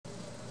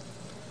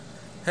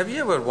Have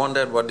you ever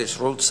wondered what this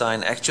road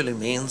sign actually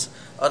means,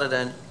 other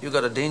than you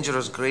got a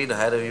dangerous grade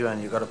ahead of you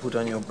and you got to put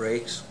on your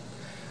brakes?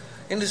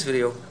 In this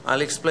video,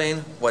 I'll explain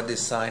what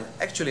this sign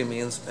actually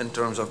means in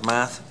terms of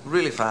math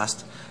really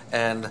fast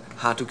and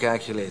how to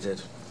calculate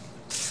it.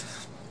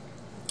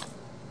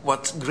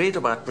 What's great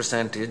about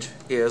percentage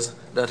is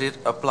that it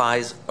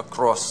applies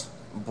across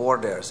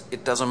borders.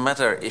 It doesn't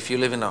matter if you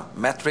live in a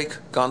metric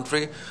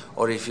country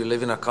or if you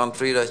live in a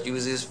country that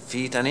uses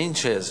feet and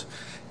inches.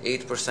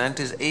 8%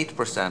 is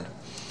 8%.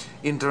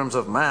 In terms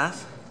of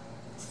math,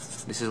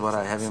 this is what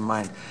I have in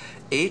mind.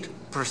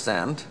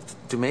 8%,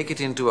 to make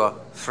it into a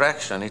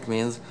fraction, it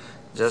means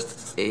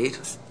just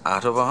 8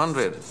 out of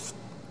 100.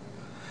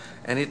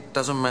 And it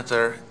doesn't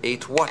matter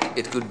 8 what.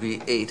 It could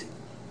be 8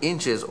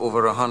 inches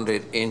over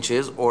 100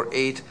 inches, or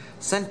 8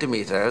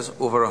 centimeters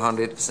over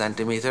 100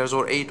 centimeters,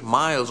 or 8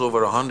 miles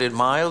over 100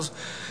 miles,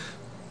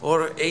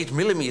 or 8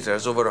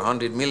 millimeters over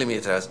 100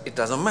 millimeters. It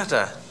doesn't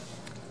matter.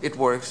 It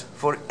works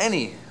for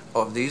any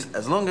of these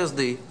as long as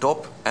the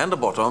top and the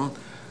bottom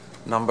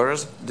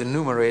numbers, the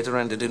numerator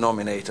and the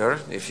denominator,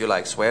 if you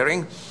like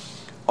swearing,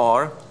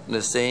 are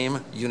the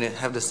same unit,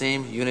 have the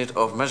same unit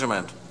of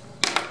measurement.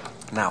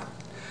 Now,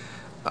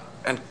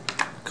 and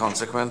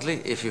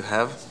consequently, if you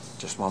have,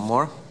 just one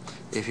more,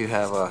 if you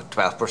have a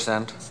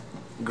 12%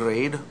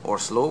 grade or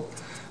slope,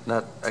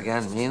 that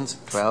again means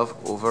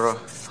 12 over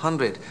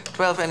 100.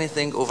 12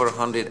 anything over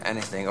 100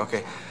 anything.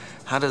 Okay,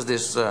 how does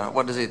this,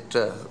 what does it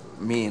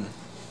mean?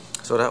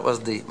 So that was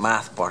the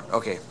math part.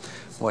 Okay,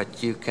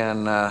 what you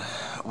can,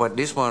 what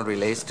this one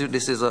relates to,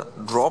 this is a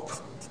drop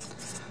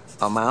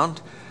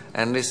amount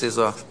and this is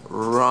a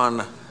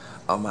run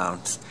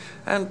amount,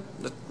 and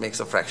that makes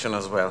a fraction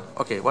as well.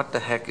 Okay, what the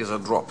heck is a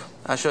drop?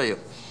 I'll show you.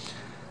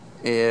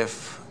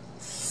 If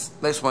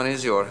this one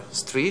is your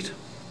street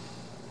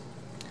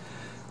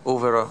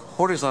over a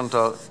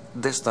horizontal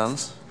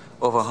distance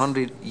of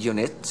 100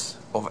 units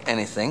of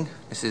anything,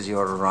 this is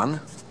your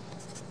run,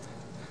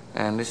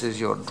 and this is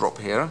your drop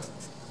here.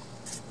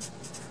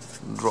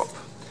 Drop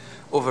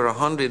over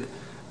 100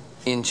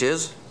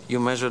 inches,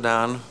 you measure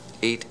down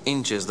 8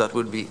 inches. That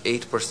would be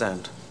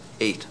 8%.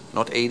 8,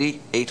 not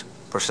 80,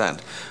 8%.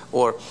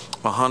 Or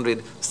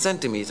 100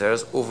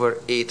 centimeters over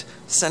 8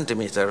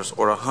 centimeters,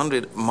 or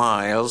 100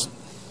 miles.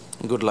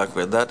 Good luck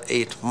with that.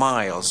 8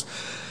 miles,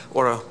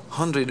 or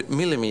 100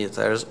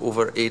 millimeters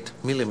over 8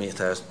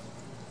 millimeters.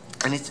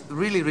 And it's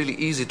really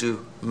easy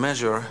to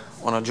measure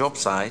on a job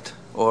site,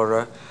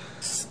 or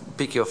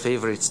pick your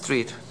favorite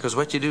street, because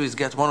what you do is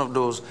get one of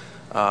those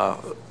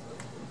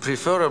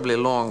preferably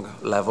long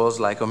levels,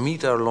 like a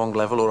meter long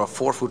level or a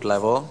 4-foot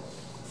level,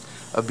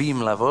 a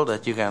beam level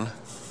that you can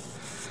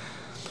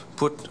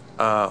put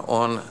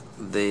on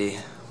the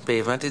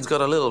pavement. It's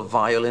got a little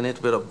vial in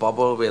it with a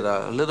bubble with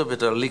a little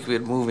bit of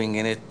liquid moving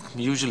in it,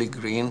 usually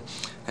green,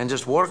 and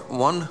just work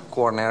one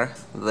corner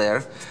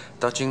there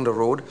touching the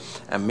road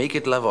and make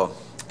it level.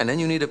 And then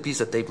you need a piece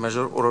of tape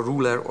measure or a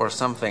ruler or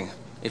something.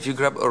 If you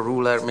grab a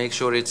ruler, make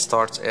sure it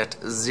starts at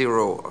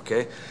 0,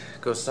 okay?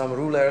 Because some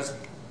rulers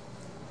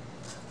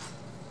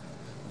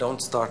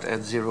don't start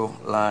at 0,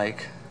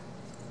 like,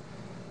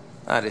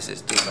 this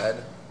is too bad.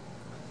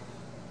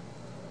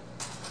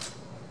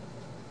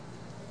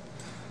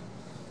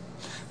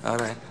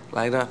 Alright,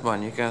 like that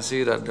one, you can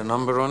see that the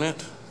number on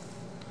it,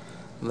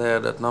 there,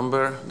 that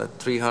number, that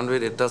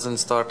 300, it doesn't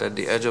start at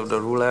the edge of the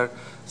ruler.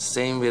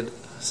 Same with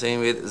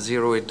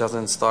 0, it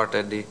doesn't start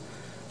at the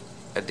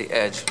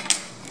edge.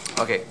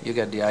 Okay, you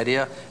get the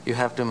idea. You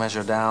have to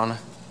measure down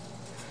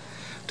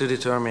to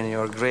determine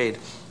your grade.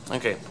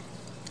 Okay,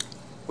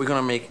 we're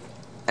gonna make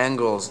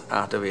angles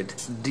out of it,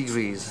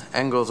 degrees,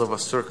 angles of a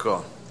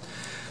circle.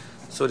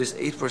 So this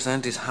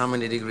 8% is how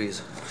many degrees?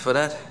 For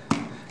that,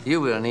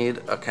 you will need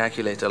a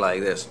calculator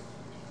like this.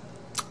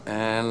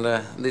 And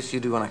this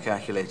you do on a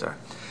calculator.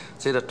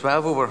 Say that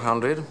 12 over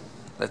 100,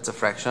 that's a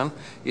fraction.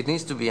 It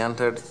needs to be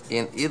entered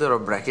in either a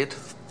bracket,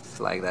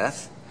 like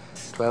that,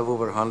 12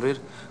 over 100,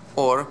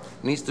 or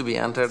needs to be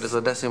entered as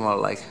a decimal,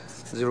 like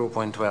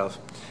 0.12.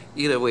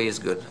 Either way is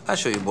good. I'll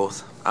show you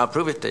both. I'll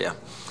prove it to you.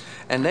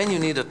 And then you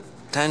need a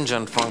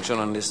tangent function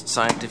on this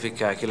scientific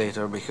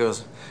calculator,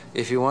 because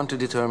if you want to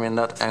determine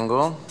that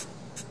angle,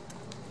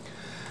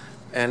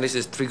 and this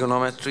is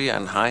trigonometry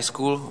and high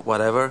school,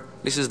 whatever,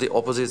 this is the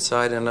opposite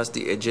side and that's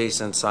the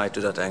adjacent side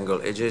to that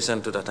angle.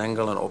 Adjacent to that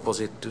angle and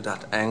opposite to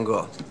that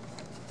angle.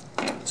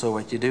 So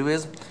what you do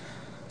is,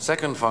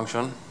 second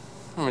function,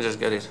 let me just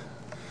get it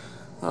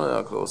a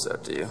little closer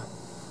to you.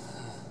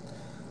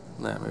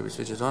 There, maybe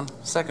switch it on.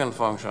 Second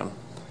function,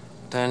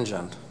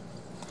 tangent.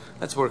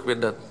 Let's work with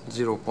that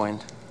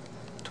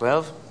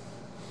 0.12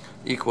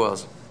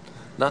 equals,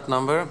 that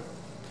number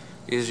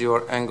is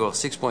your angle,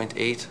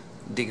 6.8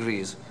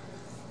 degrees.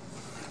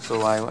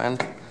 So I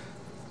went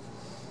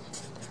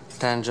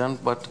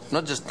tangent, but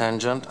not just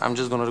tangent, I'm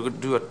just going to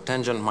do a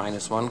tangent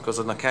 -1, because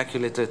on the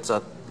calculator it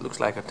looks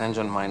like a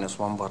tangent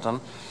 -1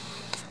 button,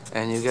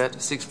 and you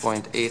get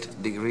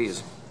 6.8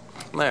 degrees.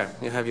 There,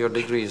 you have your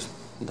degrees.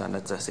 Then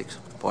it's a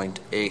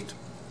 6.8.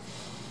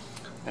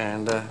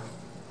 And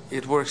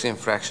it works in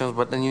fractions,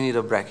 but then you need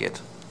a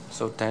bracket.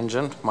 So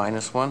tangent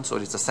 -1, so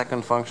it's the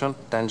second function,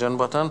 tangent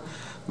button,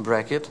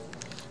 bracket,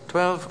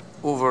 12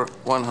 over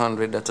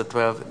 100, that's a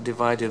 12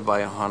 divided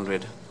by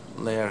 100.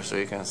 There, so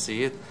you can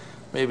see it.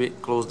 Maybe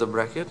close the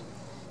bracket,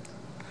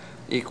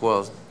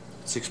 equals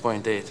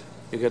 6.8.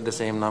 You get the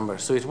same number.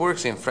 So it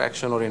works in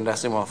fraction or in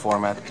decimal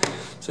format.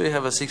 So you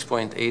have a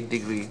 6.8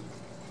 degree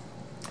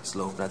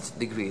slope, that's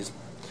degrees.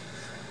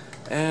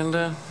 And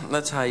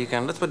that's how you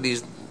can, that's what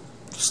these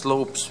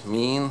slopes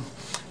mean,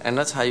 and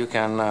that's how you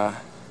can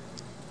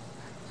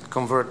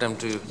convert them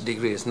to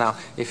degrees. Now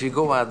if you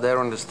go out there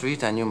on the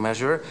street and you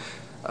measure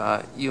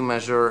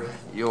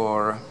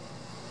your,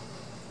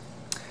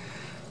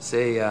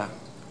 say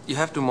you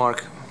have to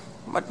mark,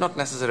 but not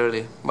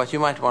necessarily, but you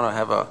might want to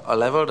have a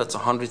level that's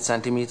 100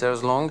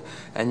 centimeters long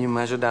and you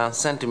measure down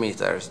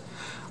centimeters,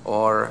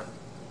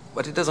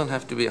 but it doesn't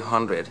have to be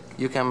 100.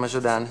 You can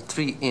measure down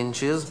 3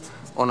 inches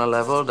on a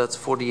level that's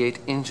 48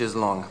 inches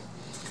long.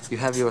 You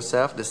have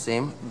yourself the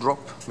same, drop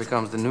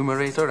becomes the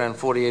numerator and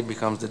 48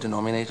 becomes the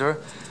denominator,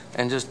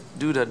 and just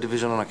do the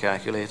division on a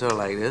calculator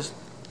like this,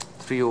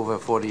 3 over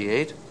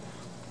 48,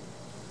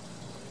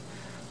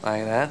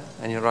 like that,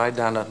 and you write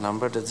down that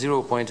number, that's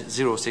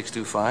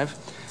 0.0625,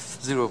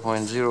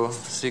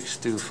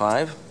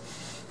 0.0625,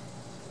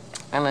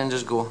 and then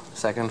just go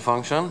second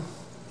function,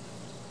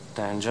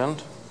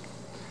 tangent,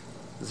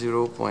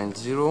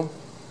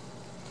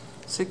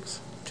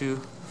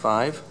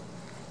 0.0625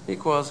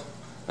 equals,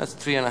 that's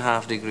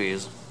 3.5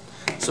 degrees.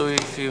 So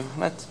if you,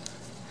 that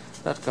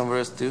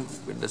converts to,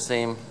 with the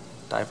same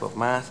type of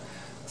math,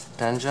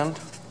 tangent,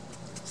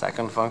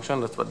 second function,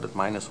 that's what that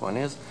 -1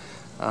 is,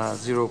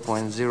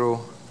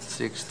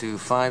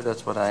 0.0625,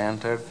 that's what I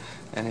entered,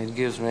 and it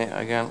gives me,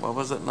 again, what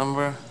was that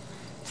number?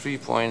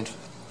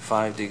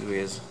 3.5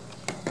 degrees.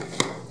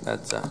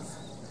 That's a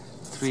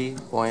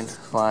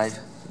 3.5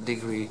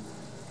 degree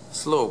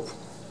slope.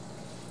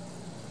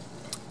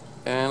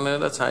 And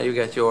that's how you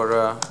get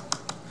your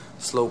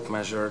slope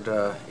measured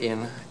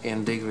in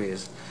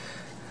degrees.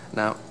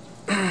 Now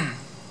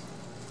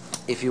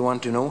if you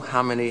want to know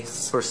how many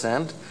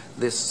percent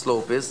this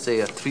slope is, say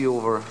a 3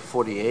 over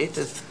 48,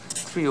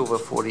 3 over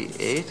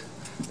 48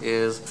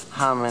 is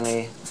how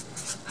many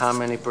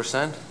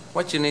percent?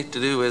 What you need to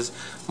do is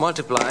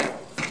multiply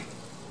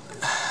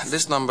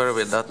this number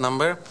with that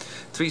number.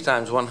 3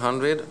 times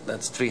 100,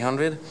 that's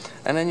 300,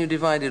 and then you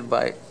divide it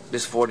by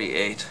this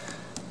 48.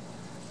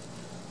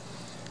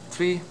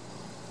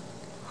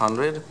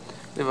 300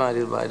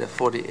 divided by the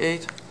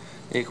 48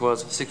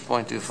 equals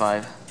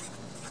 6.25.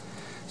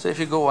 So if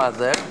you go out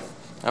there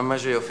and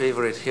measure your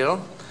favorite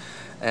hill,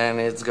 and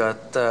it's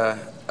got a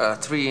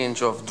 3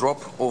 inch of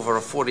drop over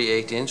a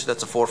 48 inch,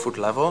 that's a 4-foot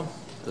level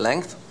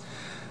length,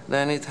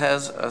 then it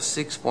has a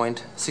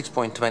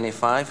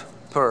 6.25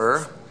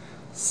 per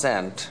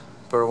cent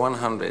per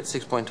 100,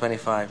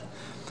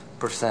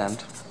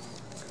 6.25%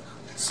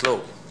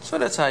 slope. So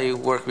that's how you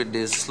work with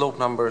these slope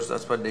numbers,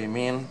 that's what they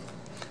mean.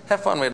 Have fun with